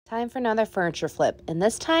Time for another furniture flip, and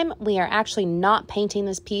this time we are actually not painting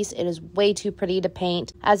this piece. It is way too pretty to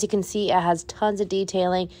paint. As you can see, it has tons of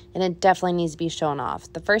detailing and it definitely needs to be shown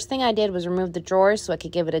off. The first thing I did was remove the drawers so I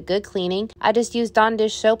could give it a good cleaning. I just used Dawn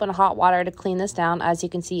dish soap and hot water to clean this down. As you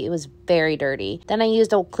can see, it was very dirty. Then I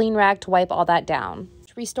used a clean rag to wipe all that down.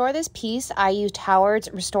 To restore this piece, I used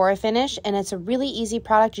Howard's Restore Finish, and it's a really easy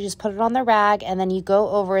product. You just put it on the rag and then you go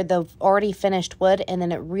over the already finished wood and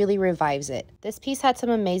then it really revives it. This piece had some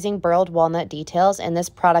amazing burled walnut details and this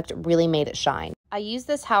product really made it shine. I used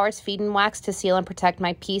this Howard's Feed and Wax to seal and protect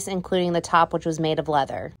my piece, including the top, which was made of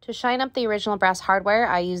leather. To shine up the original brass hardware,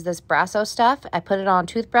 I used this Brasso stuff. I put it on a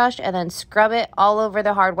toothbrush and then scrub it all over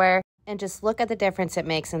the hardware. And just look at the difference it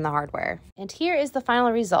makes in the hardware. And here is the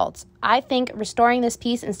final results. I think restoring this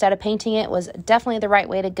piece instead of painting it was definitely the right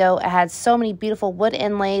way to go. It had so many beautiful wood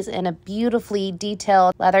inlays and a beautifully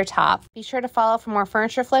detailed leather top. Be sure to follow for more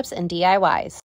furniture flips and DIYs.